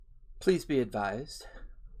Please be advised,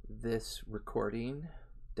 this recording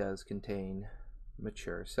does contain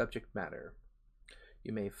mature subject matter.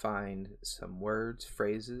 You may find some words,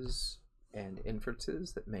 phrases, and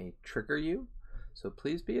inferences that may trigger you, so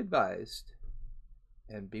please be advised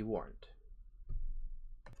and be warned.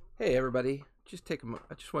 Hey everybody, I just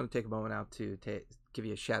want to take a moment out to give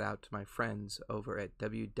you a shout out to my friends over at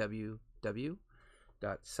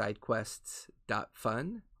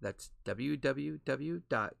www.sidequests.fun. That's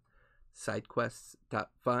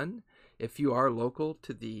www.sidequests.fun. If you are local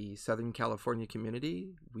to the Southern California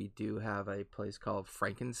community, we do have a place called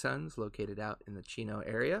Frankensons located out in the Chino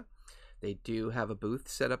area. They do have a booth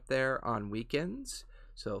set up there on weekends,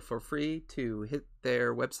 so feel free to hit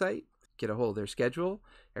their website, get a hold of their schedule,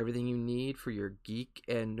 everything you need for your geek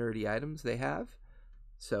and nerdy items they have.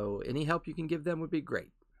 So any help you can give them would be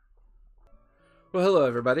great. Well, hello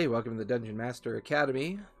everybody, welcome to the Dungeon Master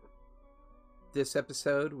Academy. This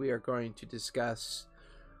episode we are going to discuss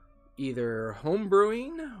either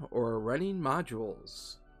homebrewing or running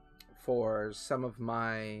modules. For some of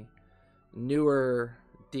my newer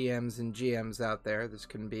DMs and GMs out there, this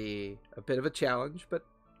can be a bit of a challenge, but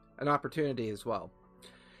an opportunity as well.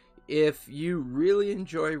 If you really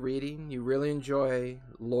enjoy reading, you really enjoy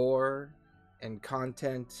lore and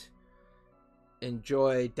content,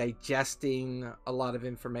 enjoy digesting a lot of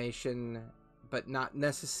information, but not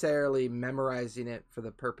necessarily memorizing it for the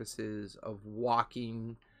purposes of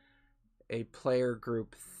walking a player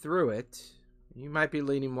group through it, you might be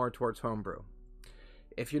leaning more towards homebrew.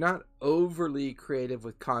 If you're not overly creative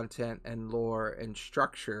with content and lore and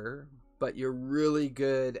structure, but you're really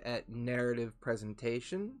good at narrative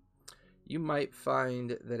presentation, you might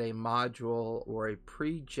find that a module or a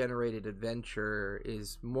pre-generated adventure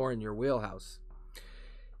is more in your wheelhouse.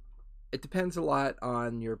 It depends a lot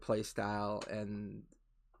on your playstyle and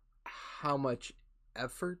how much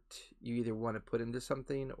effort you either want to put into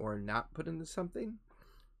something or not put into something.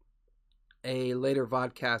 A later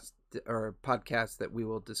vodcast or podcast that we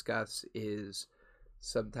will discuss is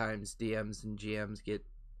sometimes DMs and GMs get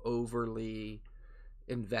overly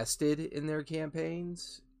invested in their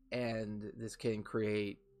campaigns, and this can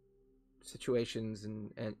create situations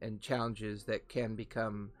and challenges that can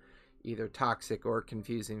become either toxic or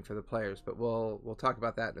confusing for the players, but we'll talk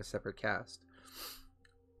about that in a separate cast.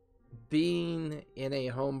 Being in a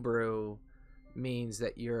homebrew means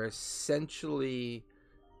that you're essentially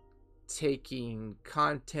taking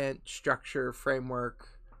content, structure, framework,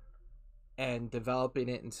 and developing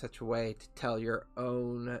it in such a way to tell your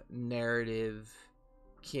own narrative,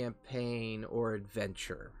 campaign, or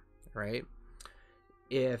adventure, right?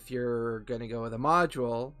 If you're going to go with a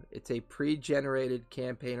module, it's a pre-generated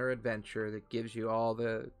campaign or adventure that gives you all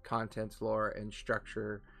the contents, lore, and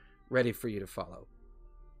structure ready for you to follow.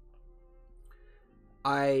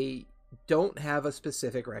 I don't have a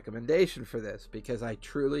specific recommendation for this because I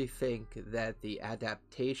truly think that the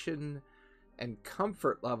adaptation and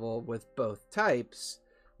comfort level with both types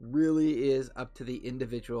really is up to the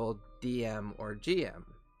individual DM or GM.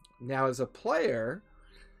 Now, as a player,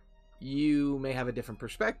 you may have a different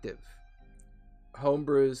perspective.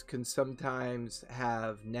 Homebrews can sometimes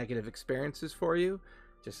have negative experiences for you,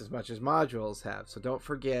 just as much as modules have. So don't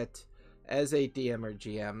forget, as a DM or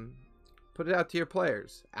GM, put it out to your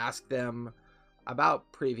players. Ask them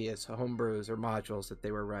about previous homebrews or modules that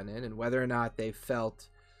they were running and whether or not they felt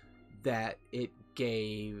that it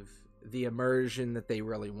gave the immersion that they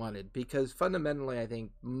really wanted. Because fundamentally, I think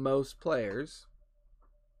most players,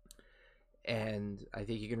 and I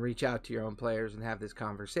think you can reach out to your own players and have this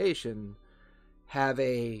conversation, have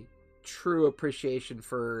a true appreciation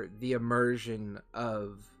for the immersion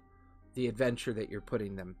of the adventure that you're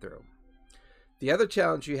putting them through. The other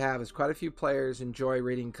challenge you have is quite a few players enjoy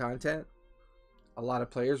reading content. A lot of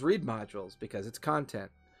players read modules because it's content.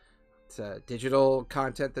 It's digital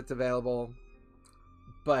content that's available,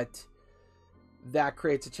 but that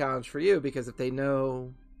creates a challenge for you because if they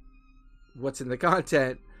know what's in the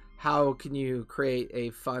content, how can you create a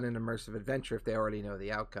fun and immersive adventure if they already know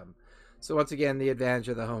the outcome? So once again, the advantage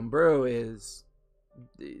of the homebrew is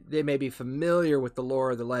they may be familiar with the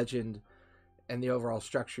lore, the legend, and the overall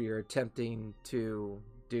structure you're attempting to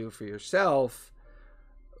do for yourself,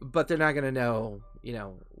 but they're not going to know,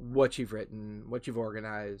 what you've written, what you've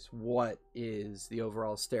organized, what is the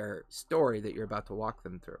overall story that you're about to walk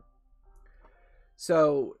them through.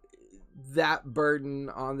 So that burden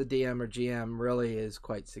on the DM or GM really is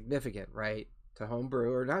quite significant, right? To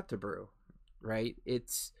homebrew or not to brew, right?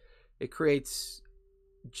 It creates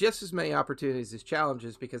just as many opportunities as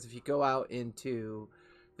challenges, because if you go out into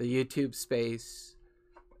the YouTube space,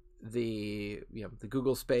 the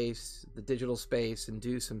Google space, the digital space, and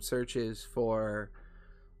do some searches for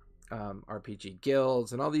RPG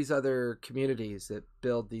guilds and all these other communities that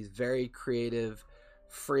build these very creative,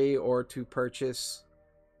 free or to purchase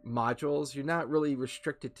modules. You're not really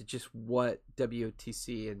restricted to just what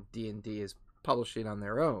WOTC and D&D is publishing on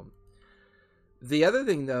their own. The other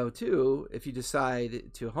thing, though, too, if you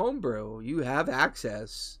decide to homebrew, you have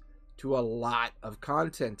access to a lot of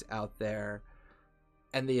content out there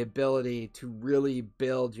and the ability to really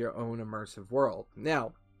build your own immersive world.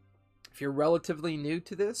 Now, if you're relatively new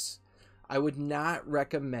to this, I would not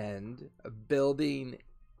recommend building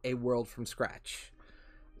a world from scratch.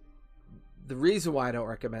 The reason why I don't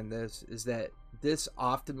recommend this is that this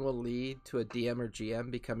often will lead to a DM or GM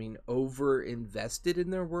becoming over invested in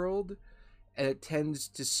their world, and it tends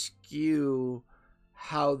to skew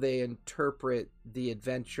how they interpret the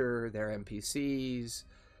adventure, their NPCs,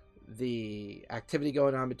 the activity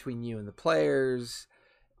going on between you and the players,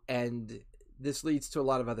 and this leads to a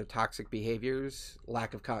lot of other toxic behaviors,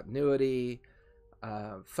 lack of continuity,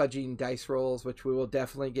 fudging dice rolls, which we will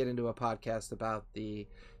definitely get into a podcast about the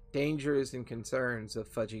dangers and concerns of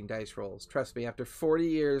fudging dice rolls. Trust me, after 40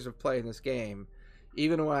 years of playing this game,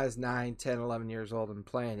 even when I was 9, 10, 11 years old and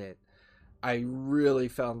playing it, I really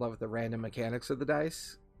fell in love with the random mechanics of the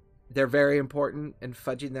dice. They're very important, and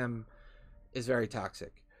fudging them is very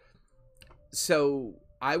toxic. So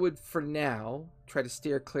I would, for now, try to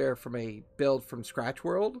steer clear from a build from scratch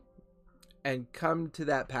world and come to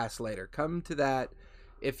that pass later. Come to that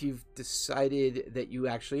if you've decided that you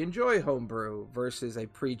actually enjoy homebrew versus a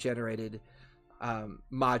pre-generated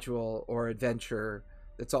module or adventure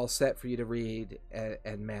that's all set for you to read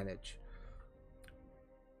and manage.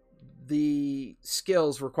 The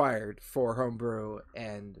skills required for homebrew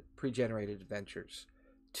and pre-generated adventures.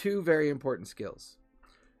 2 very important skills.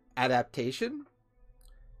 Adaptation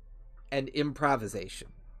and improvisation,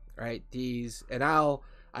 right?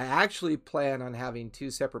 I actually plan on having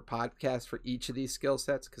 2 separate podcasts for each of these skill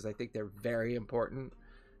sets because I think they're very important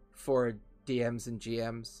for DMs and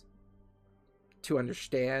GMs to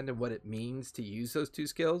understand and what it means to use those 2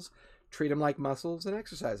 skills. Treat them like muscles and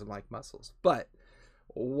exercise them like muscles. But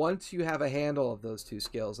once you have a handle of those 2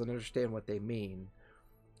 skills and understand what they mean,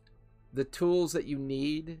 the tools that you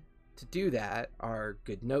need to do that are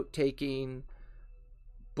good note-taking,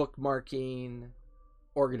 bookmarking,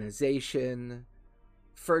 organization.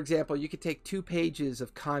 For example, you could take 2 pages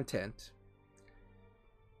of content,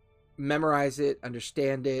 memorize it,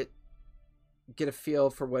 understand it, get a feel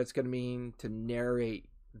for what it's going to mean to narrate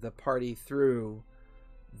the party through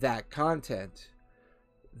that content.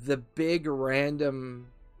 The big random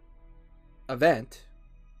event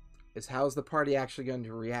is how's the party actually going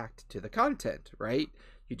to react to the content, right?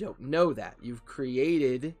 You don't know that. You've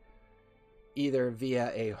created either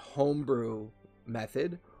via a homebrew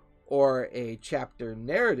method or a chapter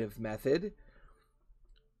narrative method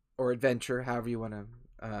or adventure, however you want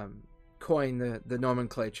to coin the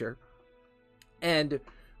nomenclature, and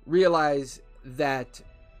realize that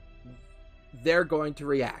they're going to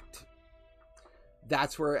react.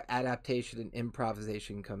 That's where adaptation and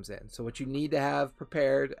improvisation comes in. So what you need to have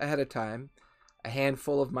prepared ahead of time, a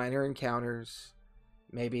handful of minor encounters,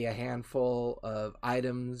 maybe a handful of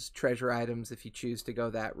items, treasure items if you choose to go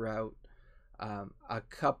that route, a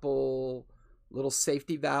couple little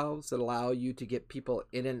safety valves that allow you to get people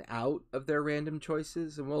in and out of their random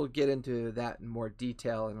choices. And we'll get into that in more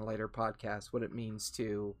detail in a later podcast, what it means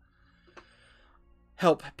to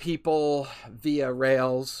help people via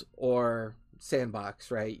Rails or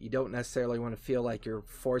Sandbox, right? You don't necessarily want to feel like you're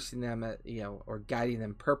forcing them or guiding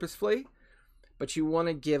them purposefully, but you want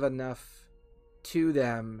to give enough to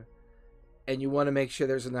them, and you want to make sure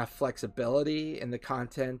there's enough flexibility in the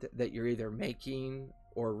content that you're either making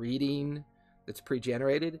or reading that's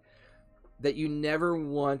pre-generated, that you never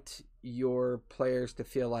want your players to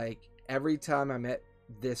feel like every time I'm at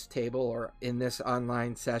this table or in this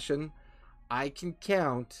online session, I can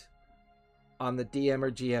count on the DM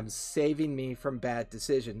or GM saving me from bad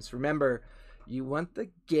decisions. Remember, you want the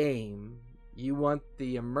game, you want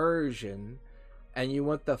the immersion, and you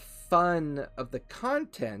want the fun of the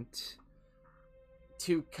content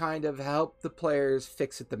to kind of help the players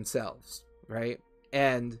fix it themselves, right?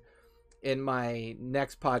 And in my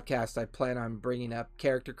next podcast, I plan on bringing up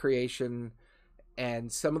character creation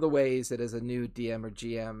and some of the ways that as a new DM or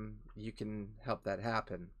GM, you can help that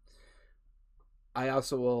happen. I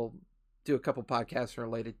also will do a couple podcasts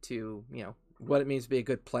related to, what it means to be a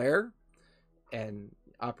good player and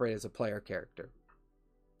operate as a player character.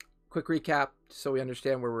 Quick recap so we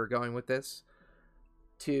understand where we're going with this.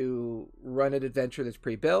 To run an adventure that's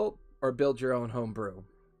pre-built or build your own homebrew.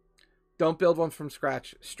 Don't build one from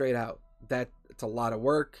scratch straight out. It's a lot of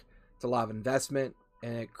work, it's a lot of investment,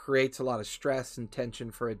 and it creates a lot of stress and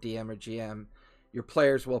tension for a DM or GM. Your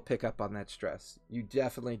players will pick up on that stress. You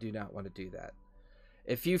definitely do not want to do that.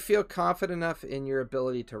 If you feel confident enough in your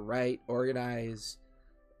ability to write, organize,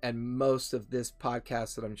 and most of this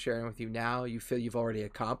podcast that I'm sharing with you now, you feel you've already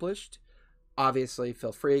accomplished, obviously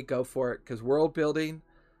feel free, go for it, because world building,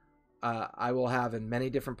 I will have in many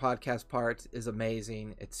different podcast parts, is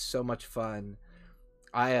amazing. It's so much fun.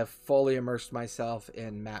 I have fully immersed myself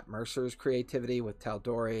in Matt Mercer's creativity with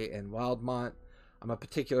Tal'Dorei and Wildemont. I'm a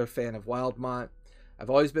particular fan of Wildemont. I've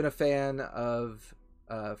always been a fan of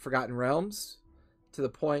Forgotten Realms, to the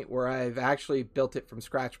point where I've actually built it from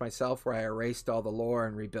scratch myself, where I erased all the lore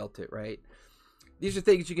and rebuilt it, right? These are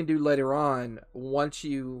things you can do later on once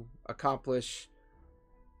you accomplish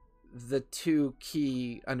the two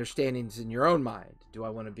key understandings in your own mind. Do I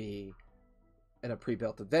want to be in a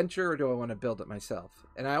pre-built adventure, or do I want to build it myself?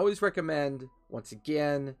 And I always recommend, once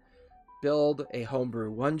again, build a homebrew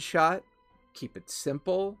one-shot, keep it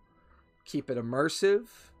simple, keep it immersive,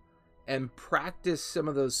 and practice some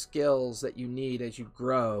of those skills that you need as you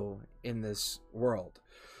grow in this world.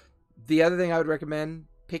 The other thing I would recommend,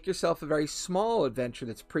 pick yourself a very small adventure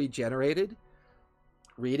that's pre-generated.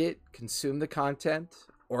 Read it, consume the content,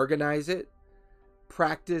 organize it,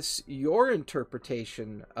 practice your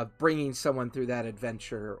interpretation of bringing someone through that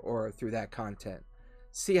adventure or through that content.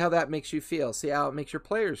 See how that makes you feel. See how it makes your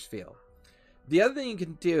players feel. The other thing you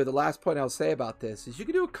can do, the last point I'll say about this, is you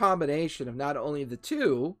can do a combination of not only the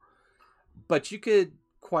two, but you could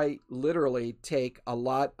quite literally take a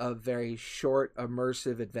lot of very short,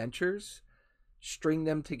 immersive adventures, string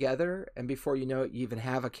them together, and before you know it, you even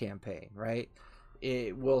have a campaign, right?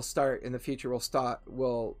 It will start in the future.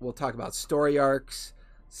 We'll talk about story arcs,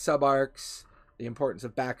 sub arcs, the importance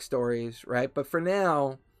of backstories, right? But for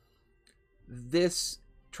now,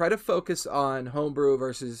 try to focus on homebrew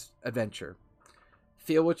versus adventure.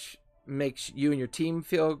 Feel which makes you and your team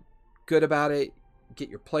feel good about it. Get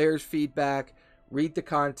your players' feedback, read the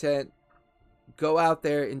content, go out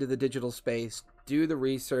there into the digital space, do the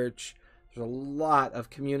research. There's a lot of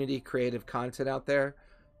community creative content out there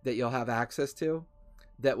that you'll have access to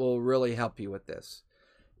that will really help you with this.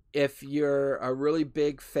 If you're a really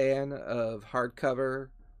big fan of hardcover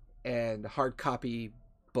and hard copy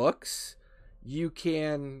books, you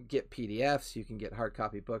can get PDFs, you can get hard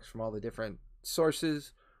copy books from all the different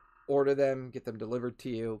sources, order them, get them delivered to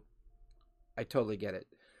you. I totally get it.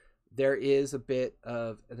 There is a bit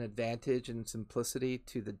of an advantage and simplicity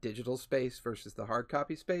to the digital space versus the hard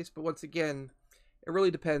copy space, but once again, it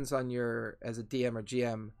really depends on as a DM or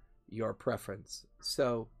GM, your preference.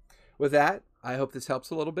 So with that, I hope this helps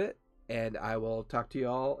a little bit, and I will talk to you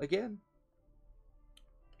all again.